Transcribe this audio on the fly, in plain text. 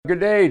Good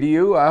day to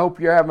you. I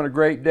hope you're having a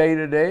great day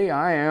today.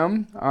 I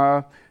am.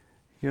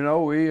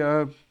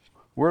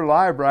 We're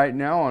live right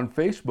now on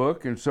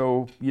Facebook, and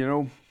so,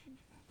 in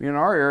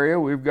our area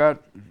we've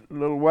got a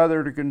little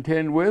weather to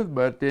contend with,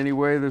 but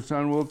anyway, the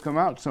sun will come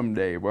out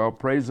someday. Well,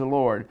 praise the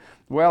Lord.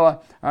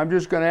 Well, I'm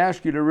just going to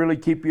ask you to really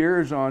keep your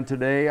ears on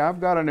today.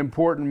 I've got an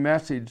important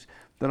message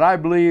that I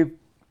believe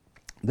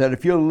that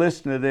if you'll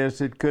listen to this,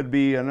 it could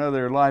be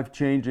another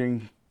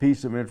life-changing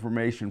piece of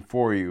information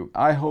for you.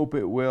 I hope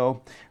it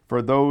will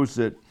for those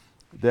that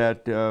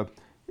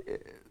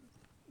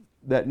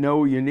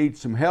know you need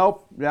some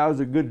help. That was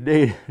a good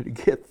day to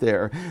get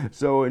there.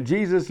 So in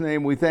Jesus'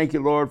 name, we thank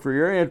you, Lord, for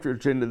your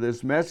entrance into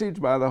this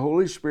message by the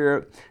Holy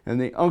Spirit and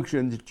the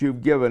unction that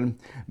you've given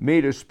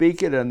me to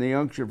speak it and the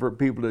unction for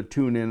people to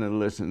tune in and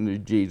listen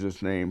in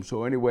Jesus' name.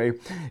 So anyway,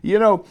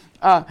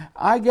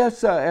 I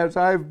guess as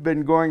I've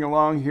been going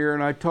along here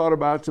and I taught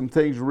about some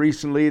things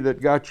recently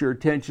that got your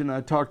attention, I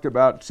talked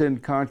about sin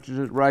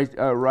consciousness,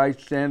 right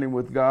standing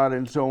with God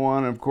and so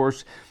on. And of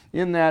course,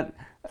 in that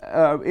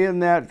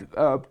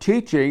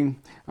teaching,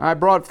 I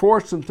brought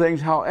forth some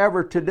things.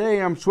 However,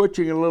 today I'm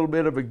switching a little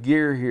bit of a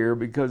gear here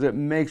because it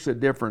makes a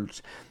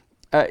difference.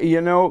 I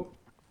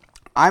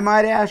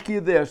might ask you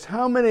this: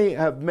 how many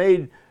have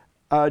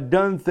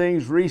done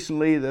things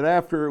recently that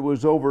after it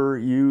was over,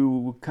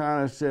 you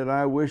kind of said,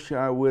 "I wish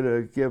I would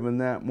have given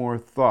that more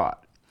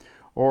thought,"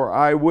 or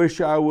 "I wish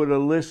I would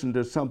have listened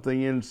to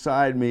something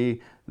inside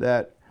me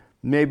that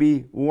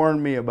maybe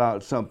warned me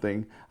about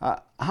something"?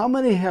 How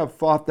many have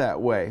thought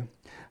that way?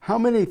 How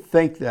many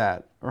think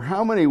that? Or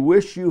how many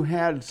wish you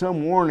had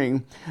some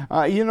warning?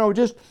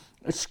 Just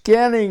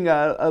scanning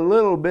a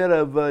little bit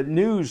of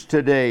news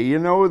today,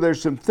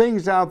 there's some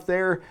things out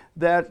there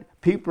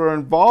that people are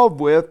involved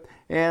with,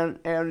 and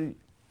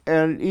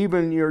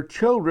even your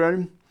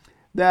children,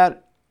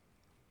 that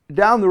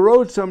down the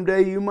road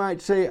someday you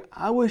might say,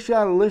 "I wish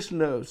I'd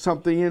listened to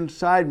something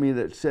inside me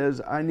that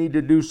says I need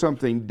to do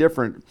something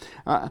different."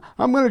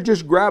 I'm going to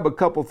just grab a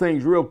couple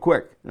things real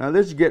quick. Now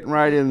this is getting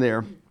right in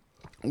there.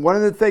 One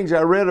of the things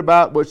I read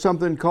about was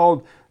something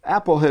called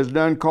Apple has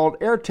done called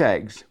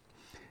AirTags.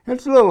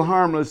 It's a little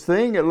harmless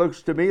thing. It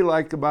looks to me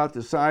like about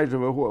the size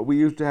of what we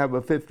used to have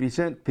a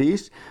 50-cent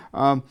piece.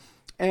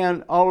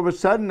 And all of a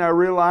sudden I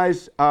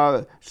realized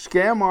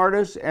scam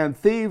artists and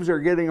thieves are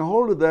getting a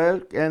hold of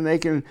that, and they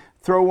can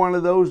throw one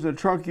of those in the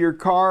trunk of your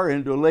car,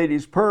 into a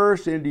lady's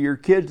purse, into your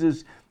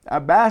kids'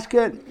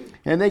 basket,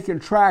 and they can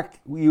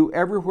track you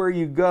everywhere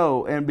you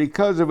go. And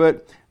because of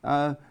it,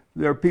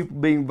 there are people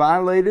being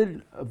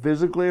violated,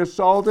 physically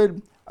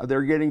assaulted,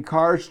 they're getting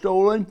cars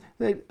stolen,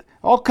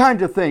 all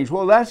kinds of things.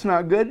 Well, that's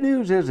not good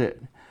news, is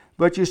it?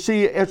 But you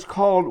see,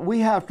 we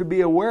have to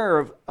be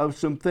aware of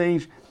some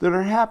things that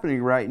are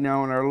happening right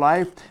now in our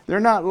life. They're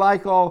not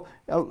like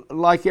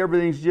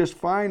everything's just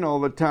fine all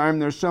the time.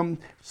 There's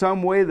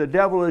some way the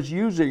devil is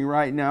using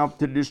right now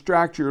to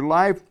distract your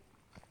life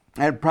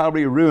and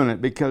probably ruin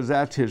it, because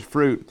that's his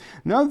fruit.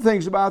 Another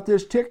thing's about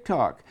this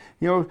TikTok.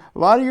 A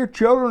lot of your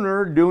children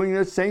are doing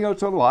this thing.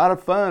 It's a lot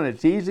of fun.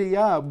 It's easy,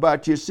 yeah.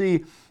 But you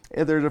see,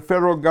 there's a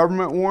federal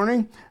government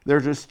warning.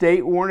 There's a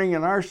state warning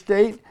in our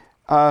state.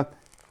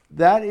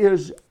 That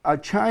is a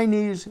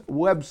Chinese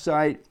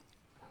website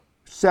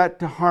set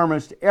to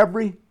harvest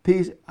every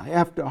bit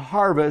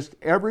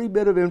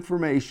of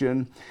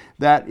information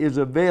that is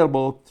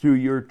available through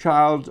your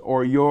child's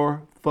or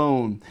your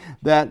phone.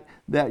 That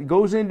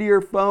goes into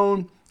your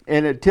phone,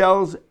 and it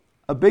tells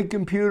a big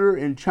computer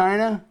in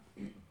China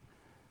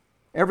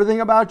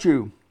everything about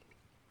you.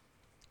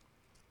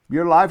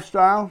 Your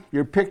lifestyle,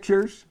 your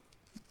pictures,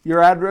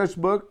 your address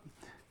book,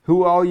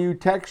 who all you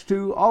text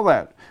to, all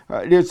that.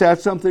 Is that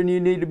something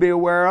you need to be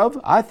aware of?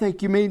 I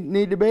think you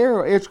need to be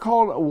aware. It's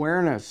called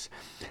awareness.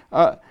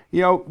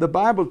 The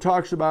Bible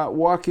talks about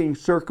walking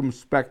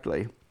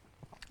circumspectly.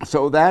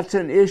 So that's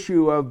an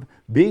issue of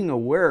being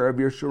aware of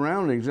your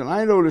surroundings. And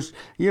I notice,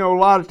 a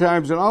lot of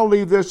times, and I'll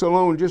leave this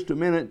alone just a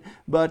minute,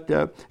 but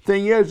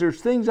thing is,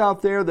 there's things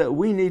out there that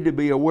we need to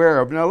be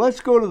aware of. Now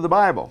let's go to the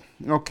Bible,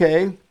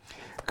 okay?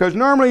 Because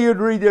normally you'd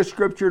read this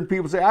scripture and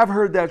people say, "I've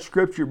heard that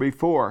scripture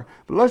before."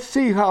 But let's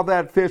see how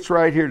that fits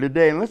right here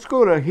today. And let's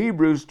go to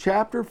Hebrews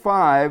chapter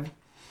 5.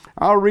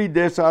 I'll read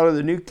this out of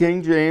the New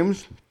King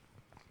James.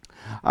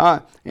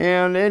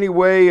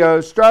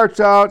 Starts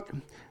out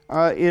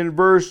in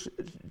verse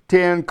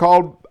 10,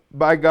 called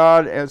by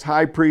God as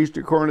high priest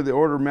according to the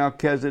order of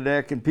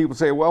Melchizedek. And people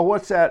say, "Well,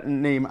 what's that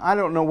name? I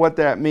don't know what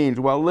that means."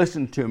 Well,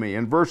 listen to me.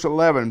 In verse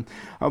 11,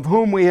 "Of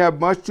whom we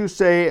have much to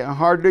say and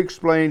hard to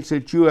explain,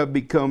 since you have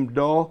become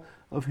dull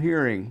of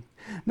hearing."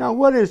 Now,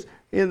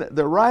 in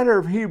the writer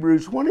of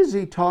Hebrews, what is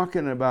he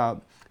talking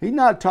about? He's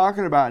not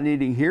talking about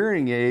needing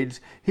hearing aids.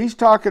 He's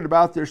talking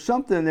about there's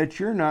something that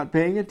you're not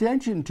paying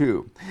attention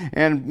to.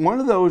 And one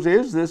of those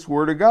is this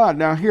Word of God.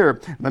 Now here,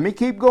 let me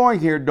keep going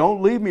here.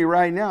 Don't leave me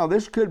right now.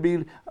 This could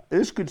be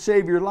this could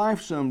save your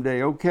life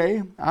someday,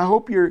 okay? I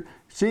hope you're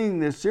seeing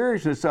the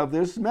seriousness of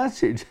this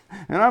message,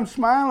 and I'm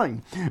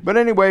smiling. But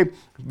anyway,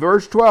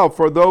 verse 12,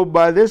 for though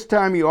by this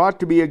time you ought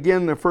to be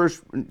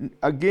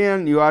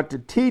you ought to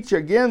teach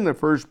again the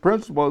first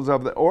principles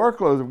of the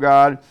oracles of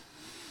God,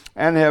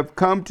 and have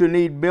come to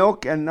need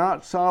milk and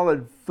not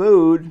solid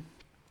food.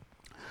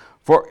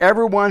 For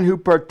everyone who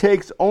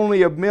partakes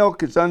only of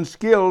milk is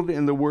unskilled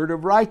in the word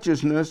of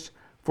righteousness,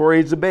 for he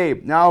is a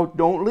babe. Now,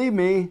 don't leave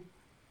me.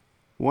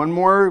 One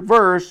more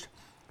verse.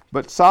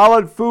 But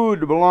solid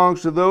food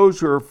belongs to those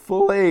who are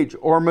full age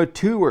or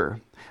mature.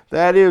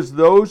 That is,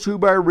 those who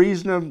by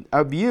reason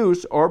of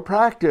use or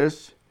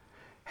practice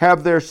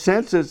have their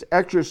senses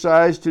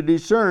exercised to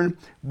discern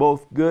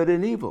both good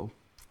and evil.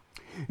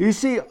 You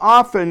see,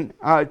 often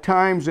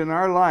times in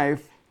our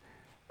life,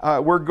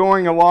 we're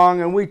going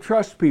along and we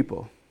trust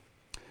people.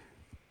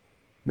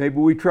 Maybe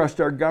we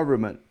trust our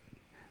government.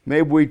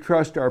 Maybe we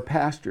trust our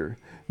pastor.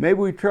 Maybe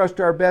we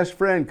trust our best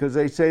friend because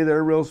they say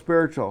they're real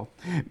spiritual.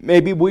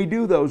 Maybe we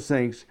do those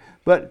things.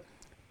 But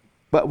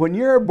when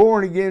you're a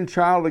born-again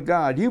child of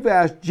God, you've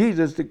asked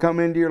Jesus to come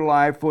into your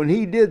life. When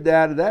he did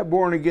that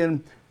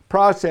born-again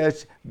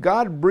process,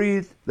 God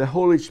breathed the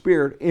Holy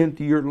Spirit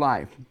into your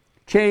life.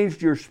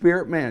 Changed your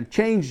spirit man.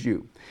 Changed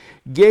you.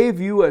 Gave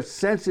you a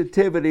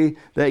sensitivity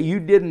that you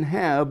didn't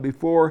have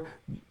before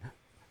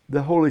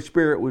the Holy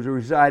Spirit was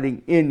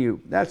residing in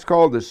you. That's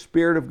called the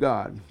Spirit of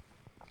God.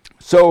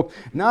 So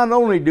not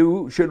only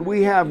should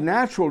we have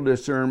natural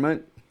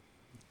discernment,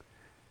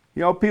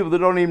 people that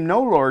don't even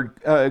know Lord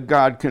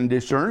God can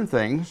discern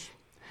things.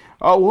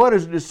 What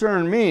does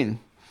discern mean?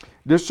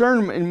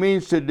 Discernment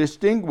means to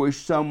distinguish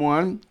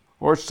someone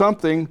or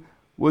something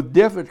with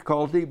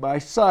difficulty by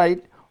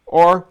sight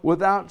or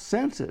without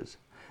senses.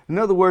 In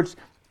other words,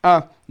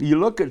 you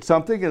look at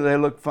something and they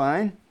look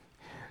fine.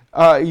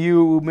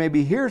 You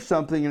maybe hear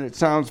something and it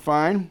sounds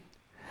fine.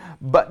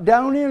 But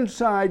down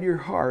inside your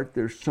heart,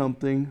 there's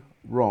something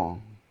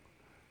wrong.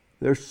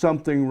 There's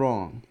something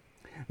wrong.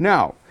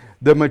 Now,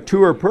 the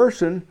mature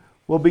person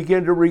will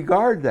begin to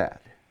regard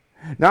that.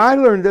 Now, I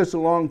learned this a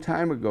long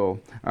time ago.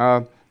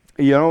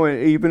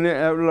 Even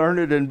I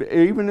learned it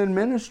even in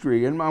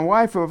ministry. And my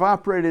wife have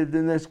operated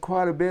in this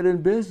quite a bit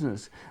in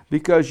business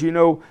because,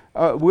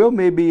 we'll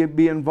maybe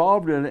be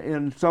involved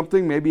in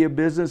something, maybe a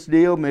business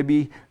deal,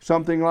 maybe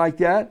something like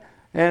that.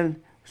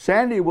 And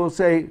Sandy will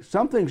say,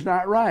 something's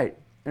not right.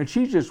 And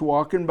she's just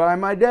walking by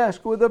my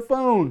desk with a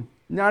phone,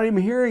 not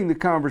even hearing the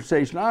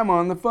conversation. I'm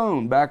on the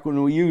phone, back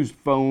when we used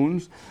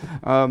phones.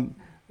 And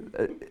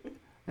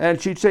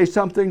she'd say,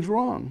 something's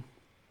wrong.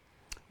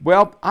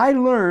 Well, I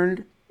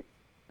learned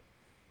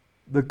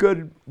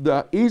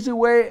the easy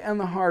way and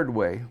the hard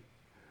way.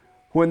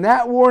 When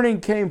that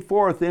warning came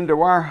forth into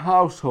our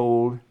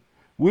household,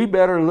 we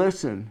better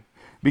listen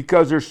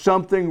because there's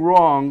something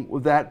wrong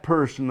with that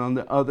person on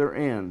the other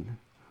end.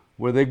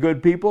 Were they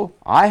good people?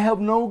 I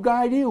have no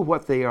idea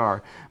what they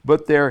are,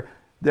 but there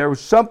was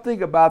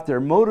something about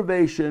their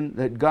motivation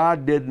that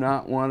God did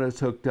not want us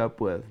hooked up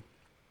with.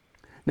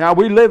 Now,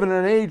 we live in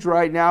an age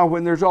right now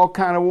when there's all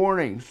kind of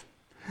warnings.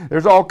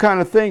 There's all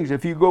kind of things.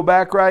 If you go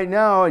back right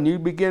now and you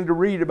begin to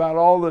read about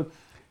all the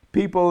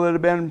people that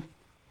have been,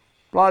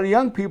 a lot of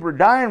young people are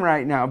dying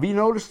right now. Have you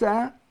noticed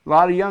that? A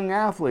lot of young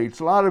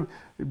athletes, a lot of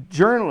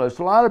journalists,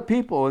 a lot of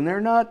people, and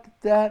they're not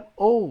that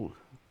old.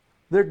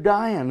 They're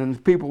dying,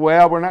 and people,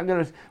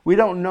 we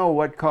don't know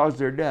what caused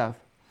their death.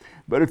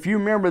 But if you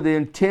remember the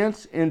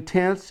intense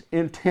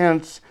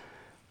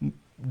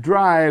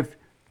drive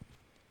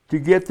to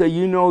get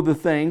the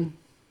thing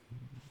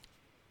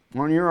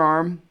on your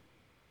arm,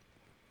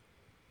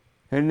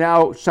 and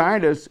now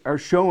scientists are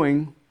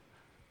showing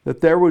that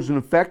there was an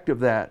effect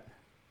of that.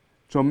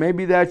 So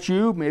maybe that's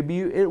you,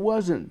 it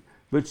wasn't.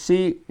 But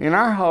see, in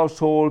our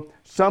household,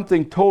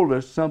 something told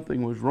us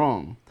something was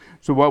wrong.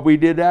 So what we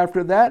did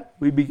after that,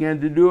 we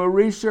began to do a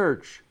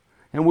research.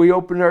 And we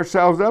opened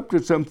ourselves up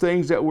to some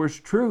things that were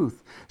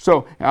truth.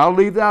 So I'll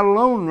leave that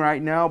alone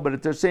right now, but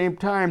at the same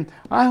time,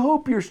 I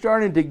hope you're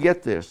starting to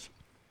get this.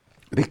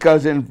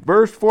 Because in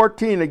verse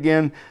 14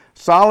 again,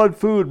 solid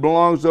food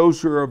belongs to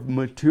those who are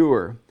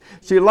mature.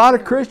 See, a lot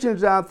of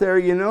Christians out there,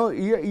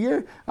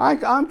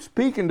 I'm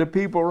speaking to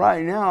people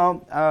right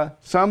now,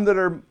 some that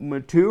are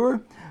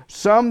mature,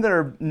 some that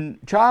are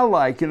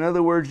childlike. In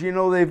other words, they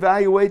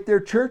evaluate their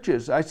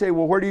churches. I say,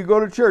 well, where do you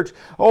go to church?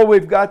 Oh,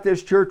 we've got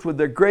this church with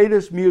the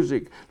greatest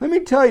music. Let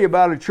me tell you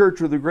about a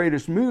church with the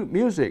greatest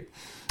music.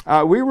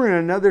 We were in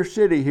another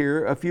city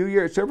here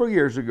several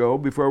years ago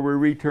before we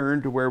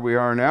returned to where we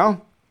are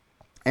now.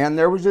 And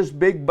there was this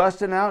big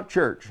busting out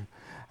church.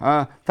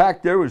 In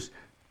fact, there was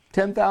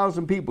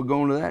 10,000 people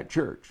going to that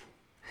church.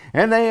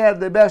 And they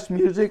had the best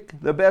music,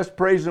 the best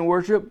praise and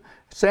worship.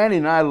 Sandy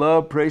and I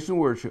love praise and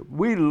worship.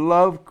 We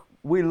love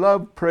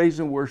praise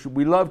and worship.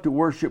 We love to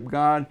worship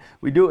God.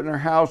 We do it in our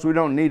house. We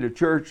don't need a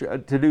church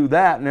to do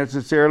that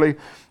necessarily.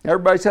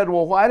 Everybody said,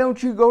 well, why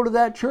don't you go to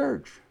that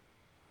church?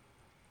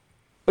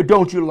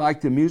 Don't you like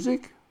the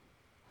music?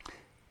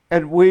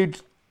 And we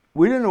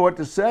didn't know what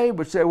to say,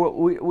 but say, well,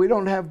 we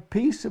don't have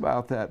peace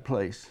about that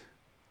place.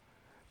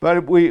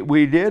 But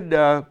we did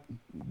go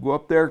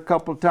up there a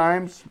couple of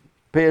times,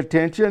 pay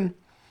attention.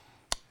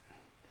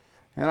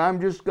 And I'm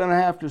just going to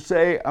have to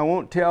say, I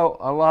won't tell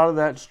a lot of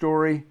that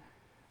story.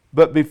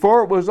 But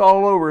before it was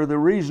all over, the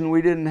reason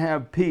we didn't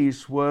have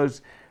peace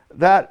was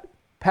that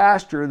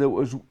pastor that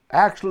was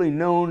actually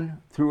known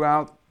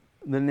throughout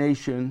the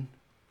nation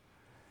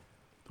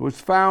was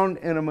found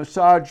in a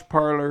massage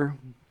parlor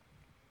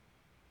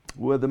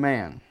with a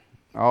man.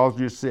 I'll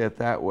just say it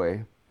that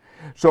way.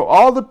 So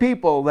all the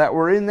people that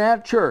were in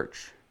that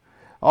church,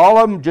 all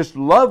of them just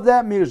loved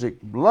that music,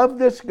 loved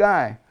this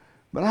guy.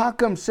 But how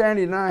come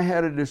Sandy and I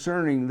had a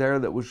discerning there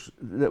that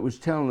was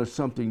telling us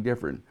something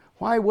different?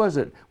 Why was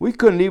it? We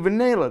couldn't even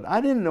nail it.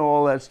 I didn't know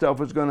all that stuff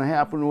was going to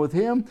happen with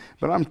him,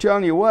 but I'm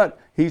telling you what,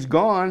 he's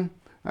gone.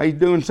 He's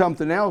doing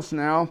something else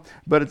now.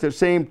 But at the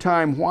same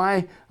time,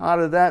 why out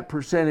of that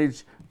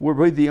percentage were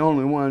we the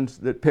only ones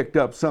that picked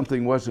up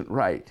something wasn't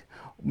right?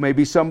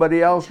 Maybe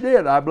somebody else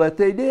did. I bet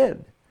they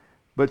did.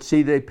 But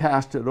see, they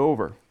passed it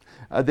over.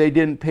 They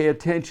didn't pay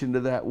attention to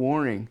that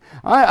warning.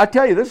 I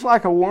tell you, this is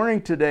like a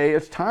warning today.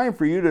 It's time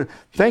for you to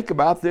think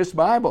about this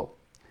Bible.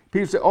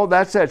 People say, oh,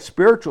 that's that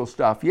spiritual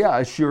stuff. Yeah,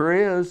 it sure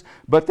is.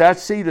 But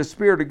that's, see, the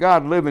Spirit of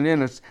God living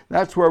in us.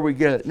 That's where we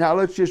get it. Now,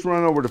 let's just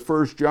run over to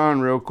 1 John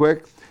real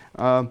quick.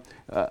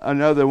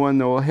 Another one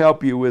that will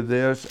help you with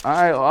this.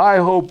 I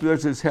hope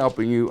this is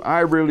helping you. I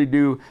really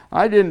do.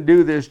 I didn't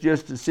do this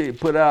just to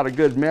put out a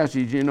good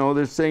message. You know,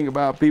 this thing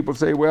about people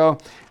say,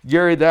 well,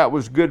 Gary, that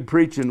was good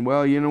preaching.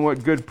 Well, you know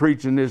what? Good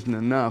preaching isn't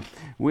enough.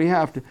 We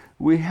have to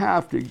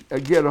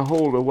get a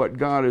hold of what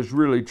God is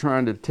really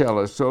trying to tell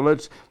us. So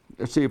let's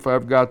see if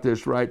I've got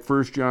this right.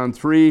 1 John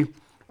 3,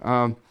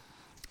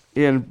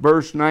 in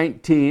verse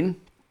 19,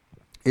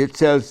 it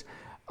says,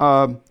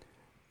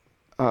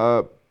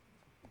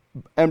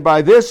 and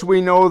by this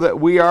we know that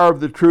we are of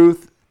the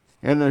truth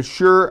and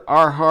assure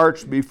our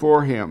hearts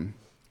before Him.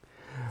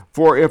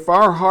 For if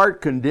our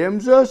heart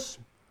condemns us,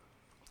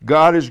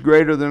 God is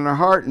greater than our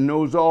heart and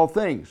knows all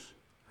things.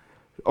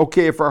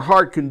 Okay, if our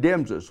heart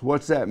condemns us,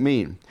 what's that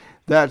mean?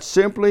 That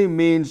simply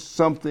means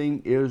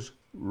something is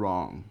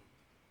wrong.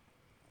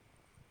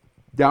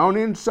 Down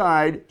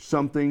inside,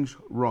 something's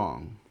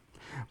wrong.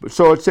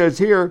 So it says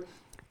here,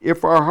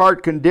 if our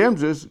heart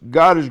condemns us,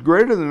 God is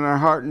greater than our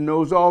heart and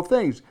knows all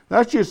things.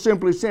 That's just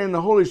simply saying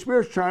the Holy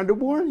Spirit's trying to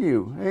warn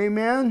you.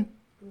 Amen?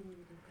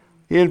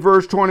 In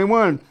verse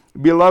 21,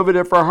 beloved,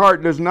 if our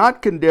heart does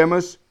not condemn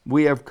us,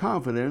 we have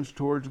confidence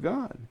towards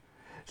God.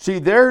 See,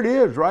 there it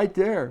is right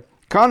there.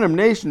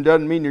 Condemnation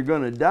doesn't mean you're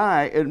going to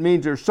die. It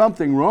means there's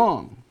something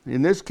wrong.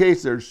 In this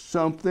case, there's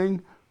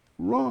something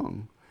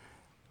wrong.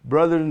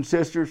 Brothers and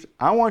sisters,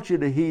 I want you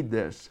to heed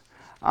this.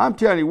 I'm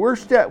telling you,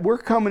 we're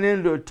coming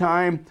into a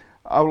time,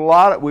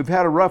 we've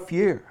had a rough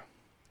year.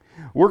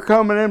 We're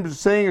coming in to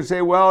sing and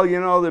say, well, you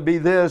know, there'll be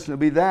this and there'll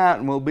be that,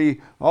 and we'll be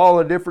all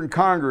the different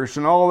Congress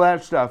and all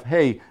that stuff.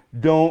 Hey,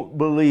 don't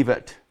believe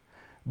it.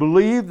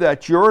 Believe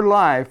that your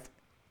life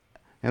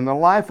and the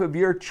life of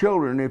your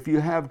children, if you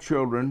have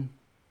children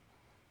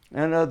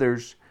and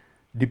others,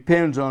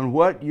 depends on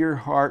what your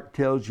heart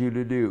tells you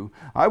to do.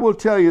 I will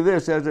tell you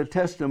this as a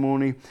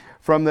testimony.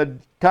 From the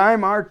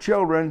time our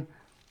children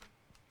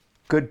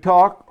could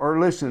talk or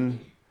listen,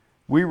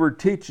 we were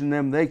teaching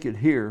them they could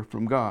hear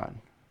from God.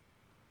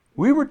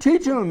 We were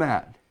teaching them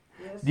that.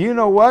 Yes. Do you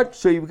know what?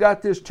 So you've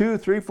got this 2,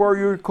 3,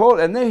 4-year-old colt,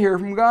 and they hear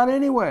from God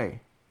anyway.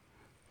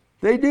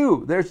 They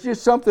do. There's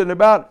just something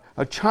about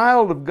a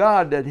child of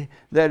God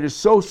that is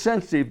so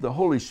sensitive to the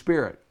Holy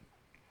Spirit.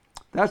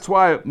 That's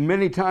why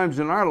many times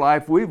in our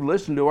life we've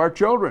listened to our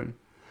children.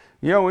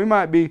 You know, we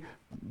might be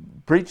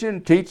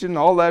preaching, teaching,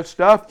 all that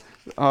stuff.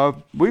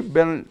 We've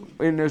been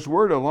in this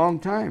Word a long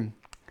time.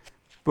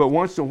 But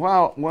once in a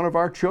while, one of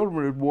our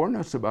children would warn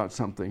us about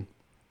something.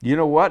 You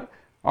know what?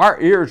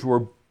 Our ears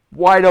were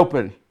wide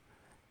open.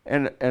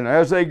 And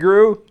as they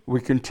grew,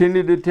 we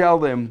continued to tell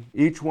them,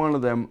 each one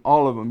of them,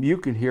 all of them, you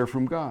can hear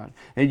from God.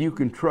 And you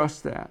can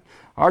trust that.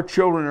 Our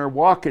children are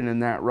walking in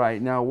that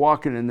right now,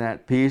 walking in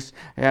that peace.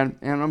 And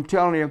I'm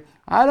telling you,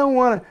 I don't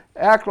want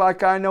to act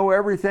like I know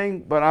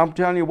everything, but I'm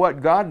telling you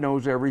what, God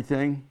knows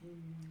everything.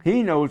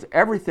 He knows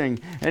everything.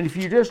 And if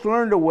you just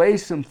learn to weigh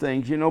some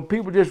things, you know,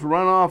 people just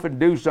run off and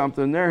do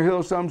something. They'll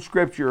hear some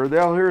scripture or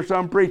they'll hear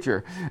some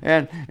preacher.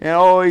 And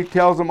he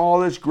tells them all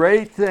this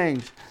great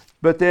things.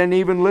 But then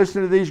even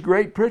listen to these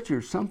great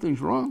preachers, something's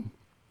wrong.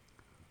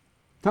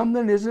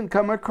 Something isn't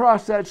coming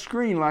across that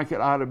screen like it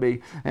ought to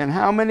be. And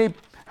how many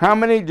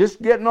just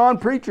getting on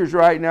preachers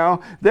right now,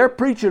 they're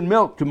preaching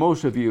milk to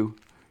most of you.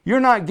 You're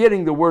not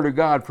getting the Word of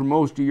God from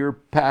most of your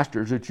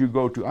pastors that you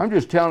go to. I'm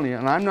just telling you,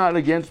 and I'm not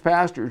against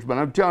pastors, but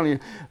I'm telling you,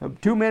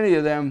 too many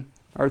of them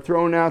are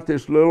throwing out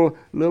this little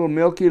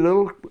milky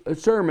little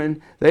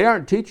sermon. They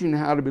aren't teaching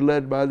how to be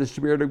led by the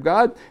Spirit of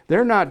God.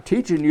 They're not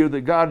teaching you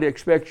that God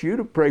expects you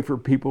to pray for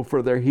people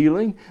for their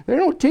healing. They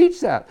don't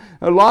teach that.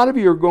 A lot of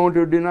you are going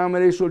to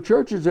denominational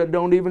churches that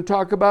don't even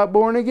talk about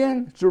born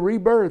again. It's a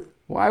rebirth.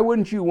 Why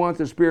wouldn't you want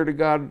the Spirit of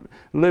God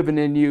living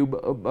in you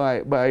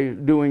by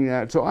doing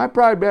that? So I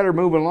probably better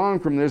move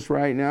along from this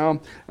right now.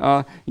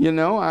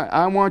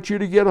 I want you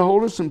to get a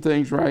hold of some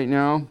things right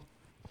now.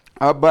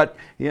 But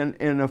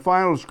in the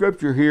final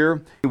scripture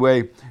here,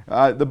 anyway,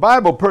 the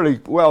Bible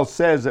pretty well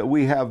says that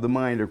we have the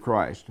mind of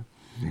Christ.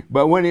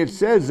 But when it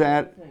says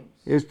that,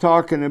 it's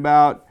talking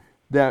about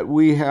that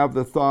we have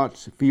the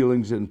thoughts,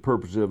 feelings, and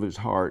purposes of His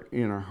heart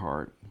in our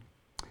heart.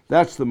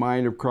 That's the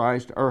mind of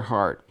Christ, our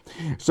heart.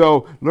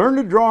 So learn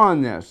to draw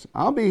on this.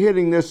 I'll be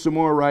hitting this some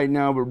more right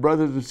now, but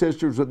brothers and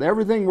sisters, with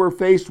everything we're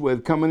faced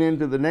with coming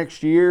into the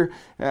next year,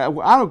 I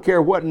don't care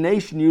what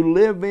nation you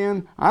live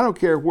in. I don't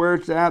care where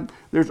it's at.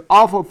 There's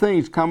awful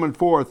things coming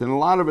forth, and a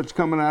lot of it's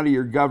coming out of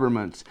your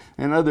governments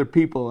and other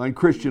people and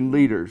Christian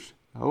leaders.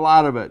 A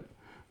lot of it.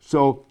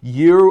 So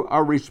you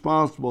are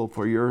responsible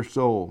for your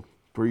soul,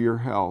 for your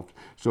health.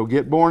 So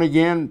get born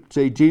again.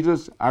 Say,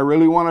 Jesus, I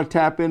really want to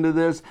tap into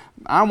this.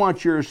 I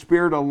want your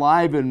Spirit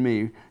alive in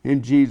me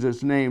in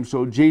Jesus' name.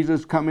 So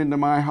Jesus, come into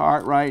my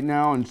heart right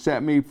now and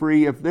set me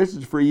free. If this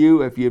is for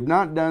you, if you've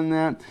not done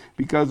that,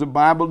 because the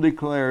Bible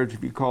declares,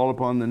 if you call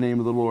upon the name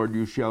of the Lord,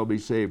 you shall be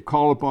saved.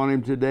 Call upon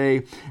Him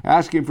today.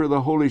 Ask Him for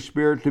the Holy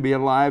Spirit to be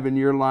alive in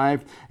your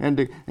life and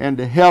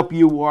to help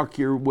you walk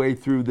your way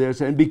through this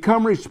and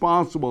become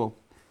responsible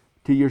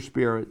to your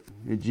spirit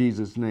in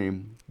Jesus'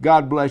 name.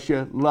 God bless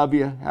you. Love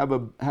you. Have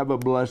a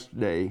blessed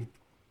day.